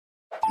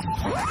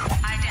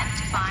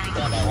Identifying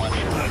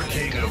the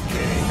king of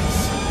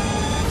cakes.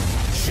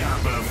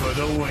 Chopper for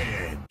the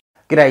win.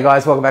 G'day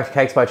guys, welcome back to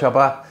Cakes by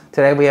Chopper.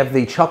 Today we have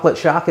the chocolate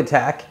shark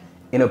attack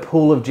in a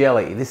pool of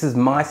jelly. This is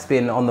my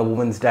spin on the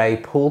Women's Day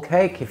pool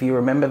cake, if you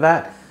remember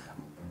that.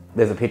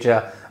 There's a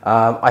picture.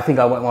 I think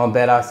I went one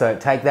better, so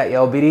take that,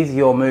 yo biddies,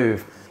 your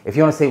move. If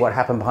you want to see what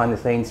happened behind the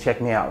scenes,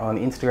 check me out on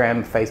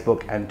Instagram,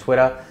 Facebook, and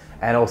Twitter,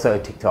 and also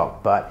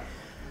TikTok. But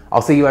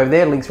I'll see you over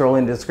there. Links are all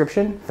in the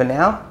description. For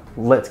now,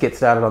 let's get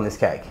started on this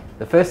cake.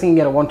 The first thing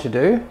you're going to want to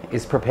do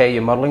is prepare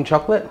your modeling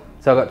chocolate.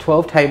 So I've got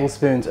 12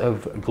 tablespoons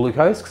of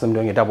glucose, because I'm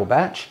doing a double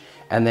batch,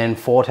 and then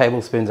 4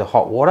 tablespoons of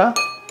hot water.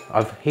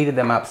 I've heated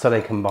them up so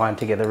they combine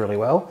together really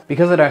well.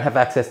 Because I don't have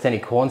access to any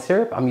corn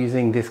syrup, I'm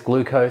using this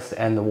glucose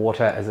and the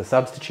water as a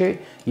substitute.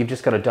 You've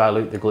just got to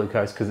dilute the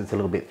glucose because it's a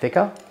little bit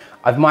thicker.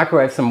 I've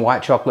microwaved some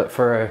white chocolate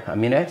for a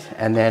minute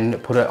and then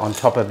put it on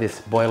top of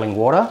this boiling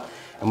water.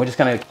 And we're just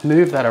going to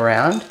move that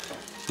around.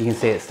 You can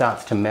see it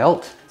starts to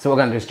melt. So what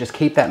we're going to do is just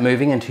keep that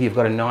moving until you've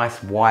got a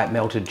nice white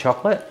melted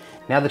chocolate.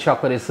 Now the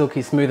chocolate is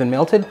silky smooth and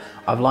melted.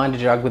 I've lined a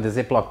jug with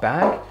a Ziploc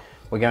bag.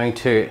 We're going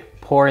to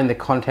pour in the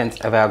contents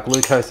of our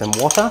glucose and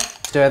water,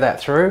 stir that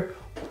through.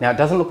 Now it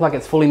doesn't look like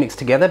it's fully mixed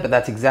together, but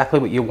that's exactly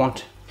what you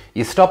want.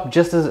 You stop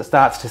just as it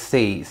starts to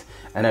seize.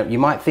 And you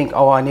might think,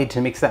 oh, I need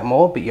to mix that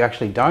more, but you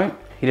actually don't.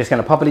 You're just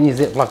gonna pop it in your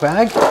Ziploc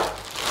bag,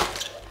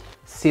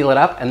 seal it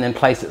up, and then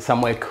place it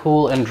somewhere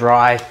cool and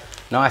dry,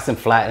 nice and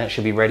flat, and it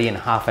should be ready in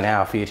half an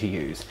hour for you to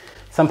use.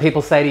 Some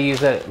people say to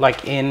use it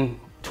like in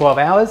 12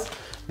 hours.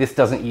 This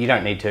doesn't, you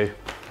don't need to.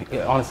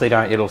 You honestly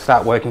don't, it'll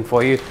start working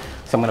for you.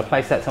 So I'm going to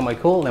place that somewhere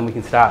cool, and then we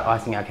can start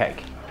icing our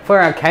cake. For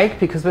our cake,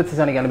 because this is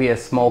only going to be a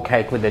small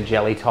cake with a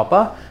jelly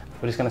topper,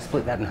 we're just going to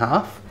split that in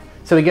half.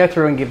 So we go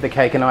through and give the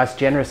cake a nice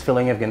generous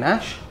filling of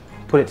ganache,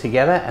 put it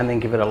together, and then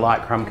give it a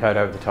light crumb coat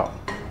over the top.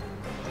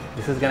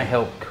 This is going to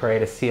help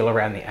create a seal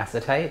around the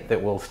acetate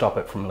that will stop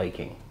it from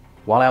leaking.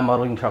 While our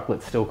modeling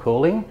chocolate's still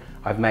cooling,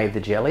 I've made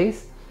the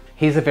jellies.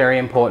 Here's a very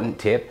important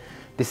tip.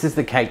 This is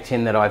the cake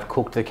tin that I've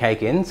cooked the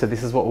cake in, so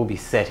this is what we'll be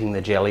setting the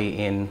jelly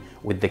in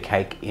with the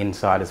cake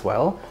inside as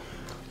well.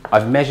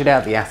 I've measured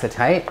out the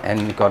acetate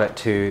and got it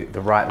to the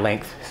right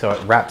length so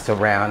it wraps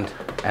around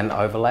and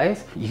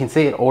overlays. You can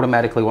see it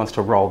automatically wants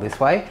to roll this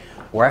way.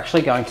 We're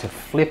actually going to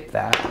flip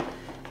that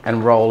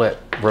and roll it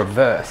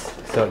reverse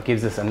so it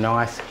gives us a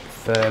nice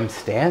firm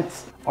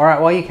stance. All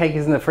right, while your cake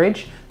is in the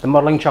fridge, the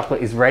modeling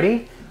chocolate is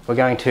ready. We're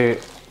going to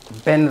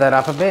bend that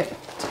up a bit,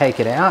 take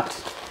it out,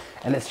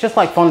 and it's just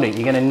like fondant.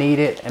 You're gonna knead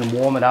it and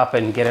warm it up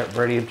and get it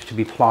ready to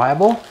be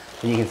pliable,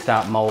 and you can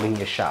start molding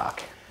your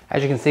shark.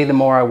 As you can see, the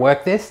more I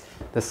work this,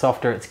 the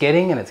softer it's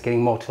getting, and it's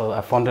getting more to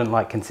a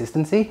fondant-like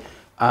consistency.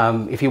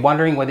 If you're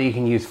wondering whether you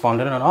can use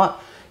fondant or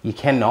not, you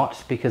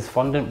cannot, because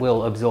fondant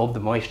will absorb the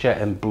moisture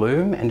and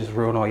bloom and just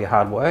ruin all your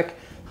hard work.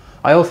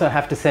 I also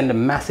have to send a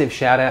massive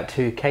shout out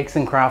to Cakes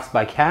and Crafts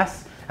by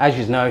Cass. As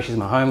you know, she's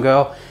my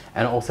homegirl,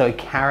 and also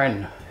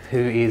Karen, who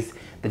is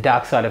the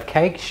dark side of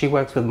cake. She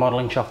works with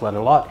modeling chocolate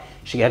a lot.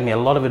 She gave me a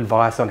lot of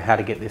advice on how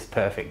to get this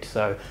perfect.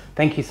 So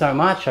thank you so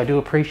much. I do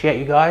appreciate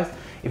you guys.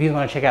 If you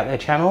want to check out their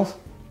channels,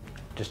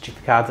 just check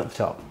the cards at the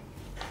top.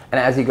 And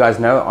as you guys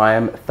know, I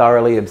am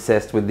thoroughly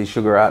obsessed with the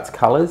Sugar Arts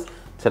colors.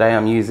 Today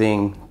I'm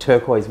using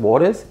turquoise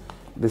waters.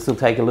 This will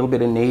take a little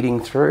bit of kneading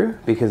through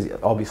because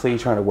obviously you're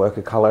trying to work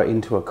a color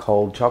into a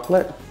cold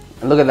chocolate.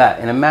 And look at that,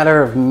 in a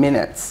matter of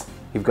minutes,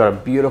 you've got a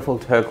beautiful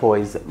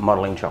turquoise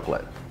modeling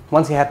chocolate.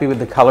 Once you're happy with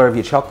the color of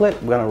your chocolate,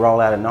 we're going to roll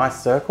out a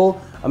nice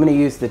circle. I'm going to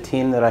use the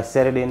tin that I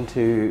set it in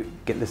to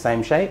get the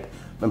same shape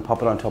and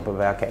pop it on top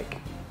of our cake.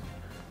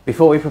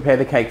 Before we prepare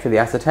the cake for the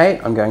acetate,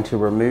 I'm going to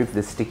remove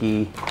the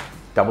sticky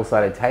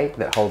double-sided tape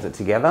that holds it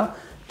together,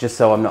 just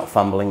so I'm not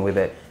fumbling with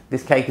it.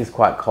 This cake is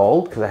quite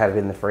cold because I had it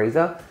in the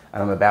freezer,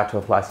 and I'm about to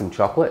apply some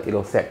chocolate.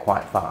 It'll set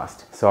quite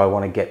fast. So I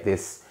want to get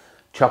this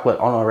chocolate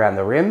on around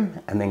the rim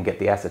and then get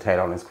the acetate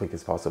on as quick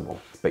as possible.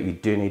 But you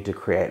do need to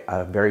create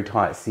a very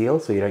tight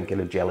seal so you don't get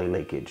a jelly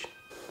leakage.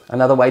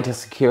 Another way to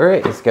secure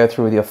it is go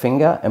through with your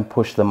finger and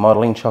push the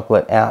modeling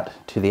chocolate out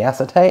to the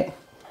acetate.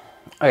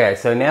 Okay,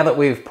 so now that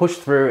we've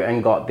pushed through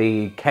and got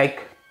the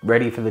cake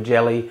ready for the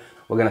jelly,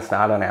 we're going to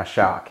start on our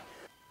shark.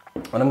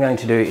 What I'm going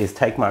to do is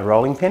take my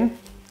rolling pin,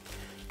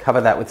 cover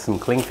that with some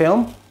cling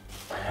film,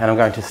 and I'm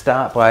going to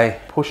start by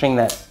pushing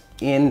that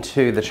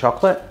into the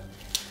chocolate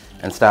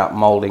and start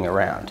molding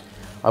around.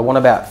 I want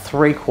about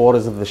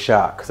 3/4 of the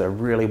shark because I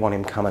really want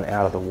him coming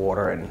out of the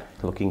water and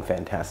looking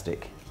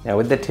fantastic. Now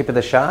with the tip of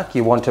the shark,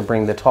 you want to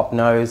bring the top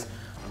nose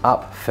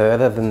up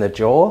further than the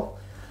jaw.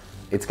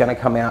 It's going to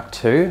come out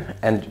too,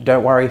 and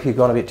don't worry if you've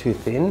gone a bit too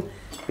thin,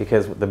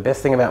 because the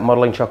best thing about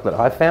modeling chocolate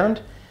I've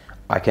found,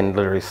 I can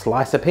literally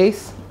slice a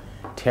piece,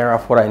 tear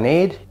off what I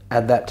need,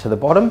 add that to the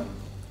bottom,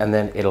 and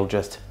then it'll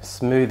just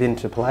smooth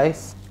into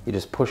place. You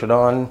just push it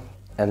on,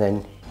 and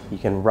then you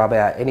can rub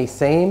out any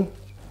seam,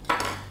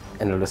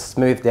 and it'll just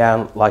smooth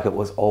down like it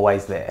was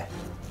always there.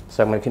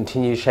 So I'm going to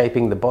continue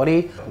shaping the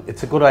body.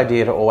 It's a good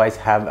idea to always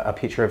have a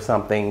picture of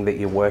something that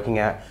you're working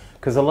at,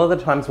 because a lot of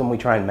the times when we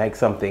try and make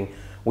something,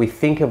 we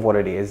think of what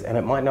it is, and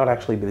it might not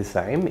actually be the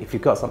same. If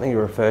you've got something to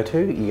refer to,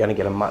 you're going to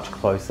get a much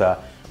closer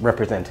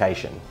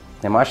representation.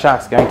 Now my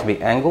shark's going to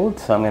be angled,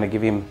 so I'm going to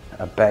give him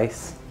a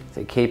base.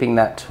 So keeping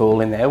that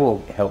tool in there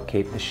will help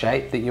keep the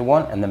shape that you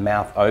want and the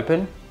mouth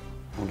open.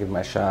 I'll give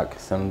my shark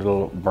some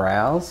little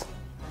brows.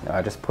 Now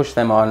I just push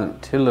them on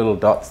 2 little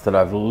dots that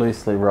I've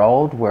loosely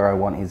rolled where I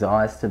want his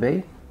eyes to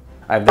be.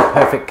 I have the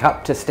perfect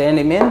cup to stand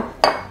him in.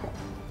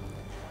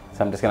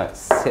 So I'm just going to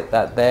sit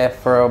that there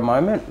for a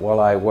moment while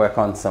I work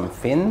on some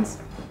fins.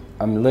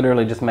 I'm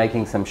literally just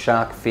making some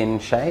shark fin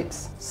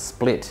shapes,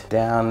 split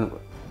down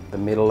the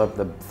middle of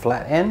the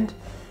flat end,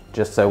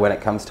 just so when it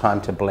comes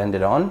time to blend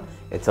it on,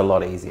 it's a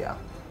lot easier.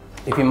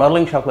 If your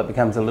modeling chocolate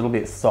becomes a little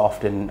bit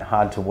soft and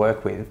hard to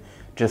work with,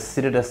 just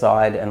sit it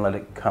aside and let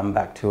it come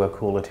back to a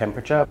cooler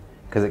temperature,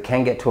 because it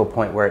can get to a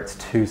point where it's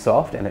too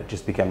soft and it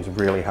just becomes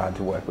really hard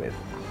to work with.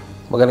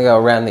 We're going to go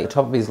around the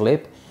top of his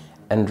lip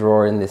and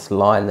draw in this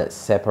line that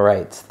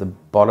separates the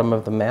bottom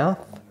of the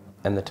mouth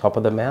and the top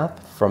of the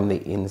mouth from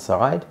the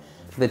inside.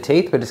 For the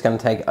teeth, we're just going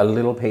to take a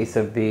little piece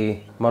of the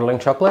modeling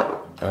chocolate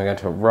and we're going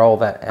to roll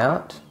that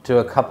out. Do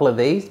a couple of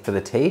these for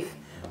the teeth.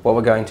 What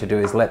we're going to do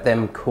is let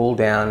them cool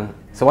down.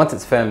 So once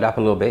it's firmed up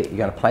a little bit, you're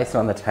going to place it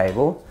on the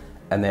table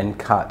and then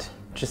cut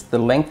just the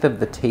length of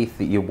the teeth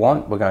that you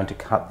want. We're going to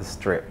cut the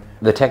strip.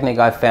 The technique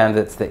I found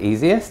that's the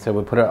easiest, so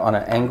we'll put it on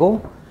an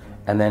angle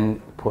and then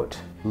put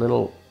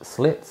little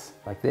slits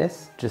like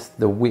this, just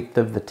the width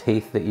of the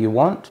teeth that you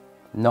want,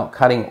 not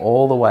cutting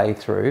all the way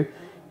through,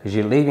 because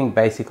you're leaving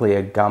basically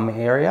a gum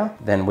area.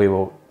 Then we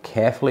will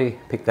carefully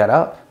pick that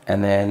up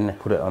and then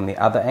put it on the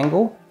other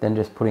angle, then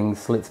just putting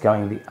slits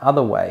going the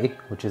other way,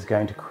 which is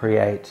going to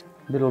create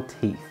little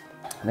teeth.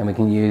 And then we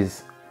can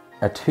use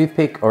a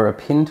toothpick or a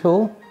pin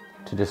tool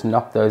to just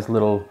knock those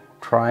little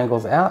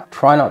triangles out.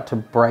 Try not to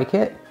break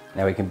it.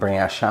 Now we can bring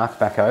our shark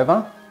back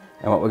over,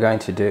 and what we're going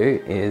to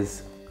do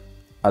is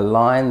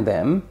align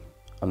them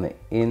on the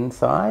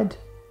inside,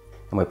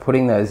 and we're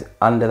putting those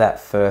under that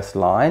first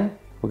line.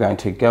 We're going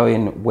to go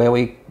in where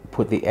we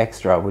put the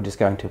extra, we're just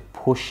going to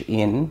push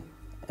in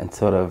and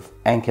sort of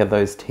anchor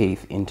those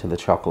teeth into the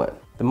chocolate.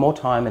 The more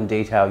time and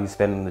detail you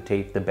spend on the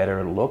teeth, the better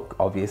it'll look,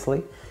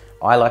 obviously.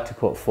 I like to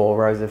put 4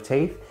 rows of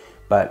teeth,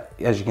 but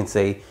as you can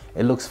see,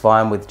 it looks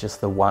fine with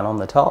just the one on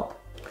the top.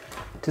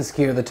 To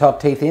secure the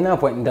top teeth in,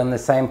 I've went and done the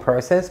same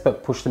process,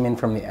 but pushed them in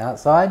from the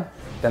outside.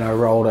 Then I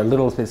rolled a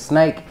little bit of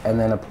snake and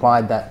then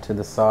applied that to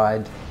the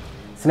side.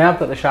 So now I've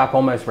got the shark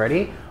almost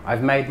ready.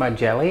 I've made my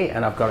jelly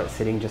and I've got it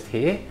sitting just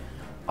here.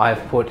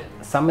 I've put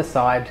some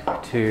aside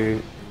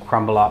to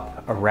crumble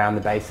up around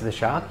the base of the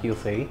shark, you'll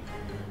see.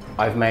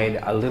 I've made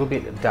a little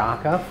bit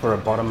darker for a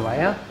bottom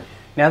layer.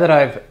 Now that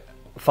I've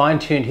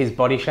fine-tuned his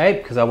body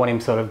shape, because I want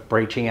him sort of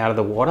breaching out of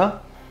the water,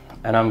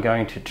 and I'm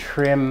going to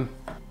trim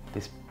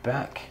this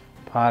back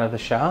part of the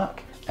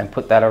shark and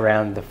put that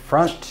around the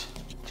front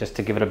just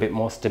to give it a bit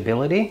more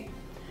stability.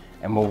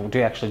 And we'll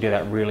actually do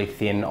that really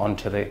thin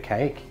onto the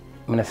cake.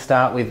 I'm going to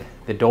start with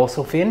the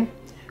dorsal fin,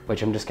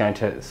 which I'm just going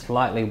to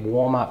slightly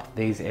warm up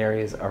these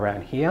areas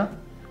around here.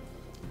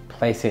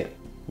 Place it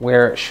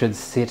where it should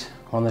sit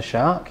on the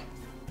shark,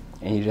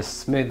 and you just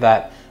smooth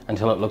that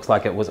until it looks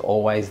like it was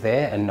always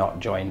there and not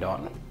joined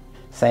on.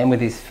 Same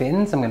with his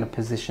fins. I'm going to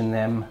position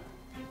them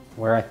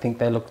where I think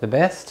they look the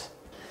best.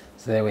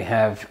 So there we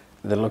have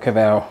the look of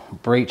our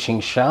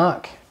breaching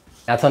shark.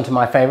 That's onto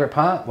my favorite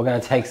part. We're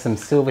going to take some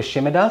silver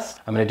shimmer dust.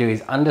 I'm going to do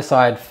his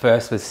underside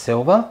first with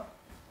silver.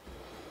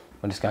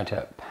 I'm just going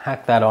to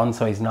pack that on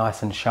so he's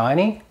nice and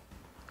shiny.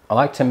 I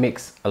like to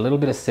mix a little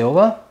bit of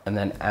silver and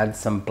then add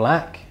some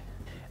black,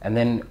 and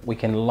then we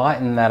can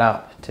lighten that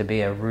up to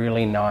be a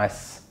really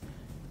nice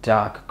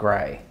dark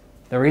grey.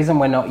 The reason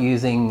we're not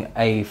using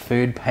a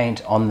food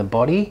paint on the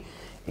body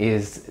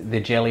is the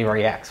jelly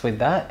reacts with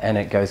that and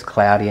it goes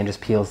cloudy and just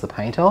peels the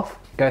paint off.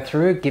 Go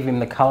through, give him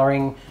the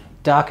colouring,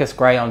 darkest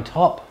grey on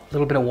top, a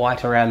little bit of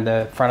white around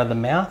the front of the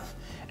mouth,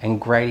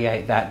 and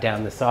gradiate that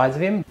down the sides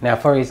of him. Now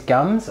for his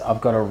gums,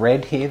 I've got a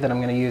red here that I'm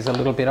going to use a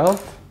little bit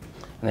of,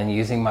 and then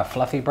using my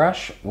fluffy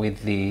brush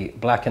with the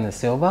black and the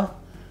silver,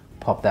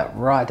 pop that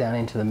right down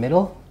into the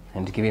middle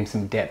and to give him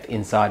some depth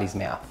inside his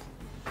mouth.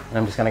 And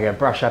I'm just going to go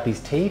brush up his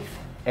teeth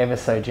ever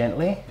so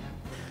gently.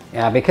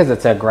 Now because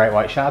it's a great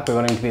white shark, we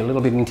want him to be a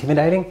little bit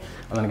intimidating.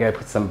 I'm going to go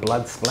put some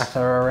blood splatter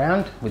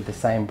around with the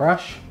same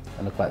brush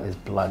and look like there's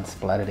blood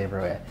splattered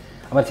everywhere.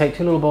 I'm going to take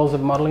 2 little balls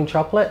of modeling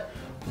chocolate,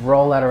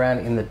 roll that around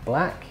in the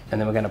black, and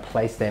then we're going to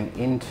place them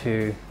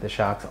into the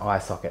shark's eye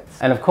sockets.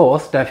 And of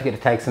course, don't forget to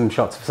take some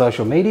shots for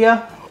social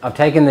media. I've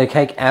taken the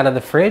cake out of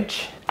the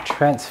fridge,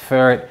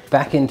 transfer it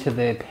back into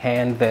the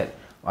pan that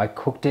I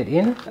cooked it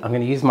in. I'm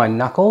going to use my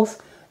knuckles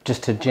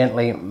just to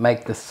gently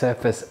make the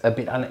surface a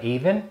bit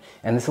uneven,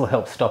 and this will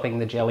help stopping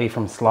the jelly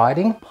from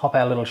sliding. Pop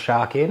our little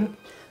shark in.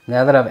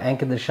 Now that I've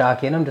anchored the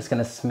shark in, I'm just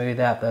going to smooth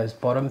out those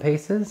bottom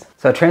pieces.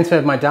 So I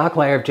transferred my dark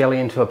layer of jelly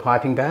into a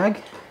piping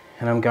bag,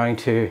 and I'm going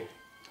to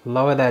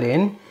lower that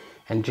in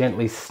and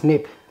gently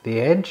snip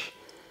the edge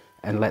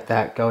and let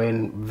that go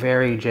in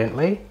very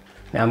gently.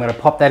 Now I'm going to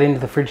pop that into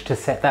the fridge to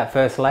set that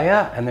first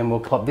layer, and then we'll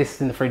pop this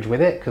in the fridge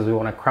with it because we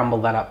want to crumble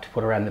that up to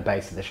put around the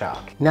base of the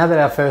shark. Now that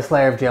our first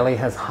layer of jelly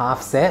has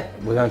half set,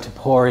 we're going to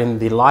pour in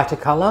the lighter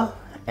color,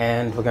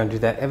 and we're going to do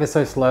that ever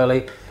so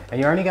slowly. And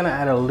you're only going to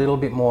add a little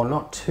bit more,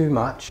 not too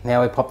much.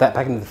 Now we pop that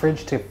back into the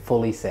fridge to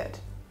fully set.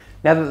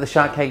 Now that the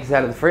shark cake is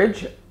out of the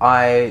fridge,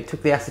 I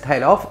took the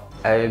acetate off.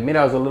 I admit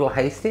I was a little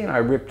hasty and I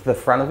ripped the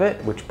front of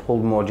it, which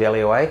pulled more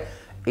jelly away.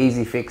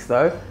 Easy fix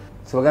though.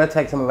 So we're going to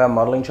take some of our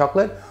modeling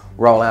chocolate,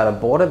 roll out a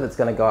border that's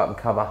going to go up and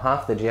cover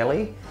half the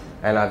jelly,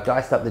 and I've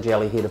diced up the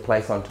jelly here to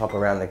place on top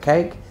around the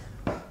cake.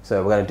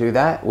 So we're going to do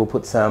that. We'll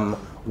put some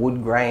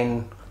wood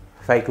grain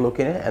fake look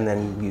in it and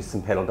then use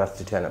some petal dust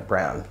to turn it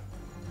brown.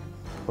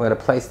 We're going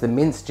to place the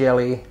minced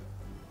jelly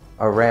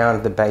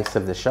around the base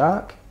of the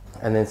shark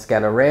and then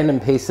scatter random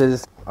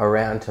pieces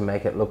around to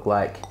make it look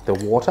like the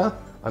water.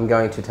 I'm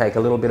going to take a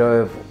little bit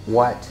of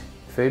white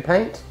food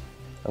paint.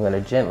 I'm going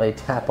to gently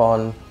tap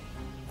on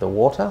the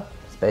water,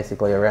 just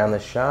basically around the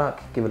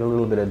shark, give it a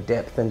little bit of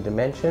depth and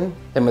dimension.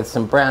 Then with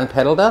some brown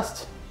petal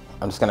dust,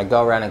 I'm just going to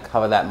go around and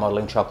cover that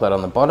modeling chocolate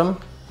on the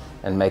bottom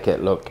and make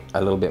it look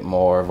a little bit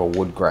more of a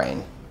wood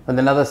grain. With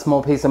another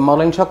small piece of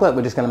modeling chocolate,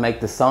 we're just going to make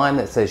the sign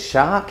that says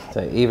shark.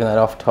 So even that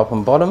off top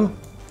and bottom.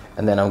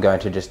 And then I'm going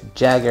to just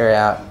jagger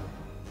out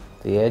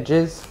the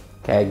edges.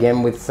 Okay,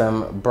 again with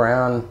some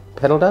brown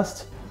petal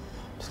dust.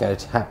 Just going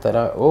to tap that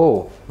out.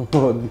 Oh,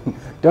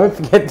 don't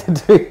forget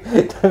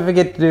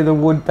to do the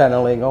wood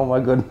paneling. Oh my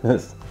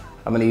goodness.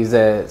 I'm going to use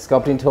a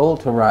sculpting tool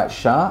to write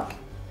shark.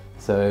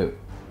 So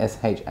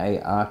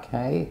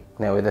S-H-A-R-K.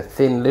 Now with a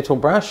thin little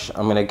brush,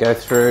 I'm going to go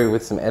through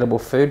with some edible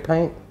food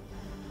paint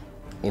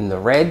in the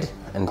red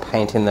and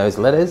paint in those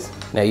letters.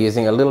 Now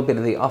using a little bit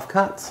of the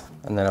offcuts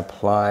and then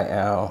apply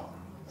our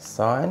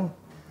sign.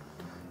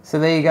 So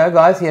there you go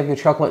guys, you have your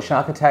chocolate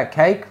shark attack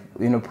cake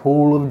in a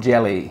pool of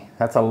jelly.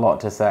 That's a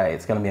lot to say.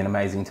 It's going to be an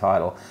amazing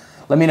title.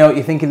 Let me know what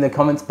you think in the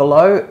comments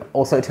below.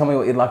 Also tell me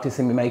what you'd like to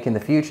see me make in the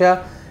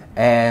future.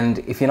 And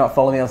if you're not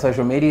following me on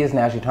social medias,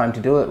 now's your time to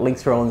do it.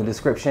 Links are all in the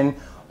description.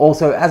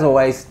 Also, as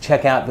always,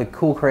 check out the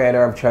cool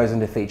creator I've chosen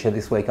to feature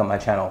this week on my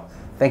channel.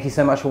 Thank you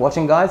so much for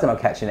watching guys, and I'll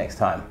catch you next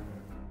time.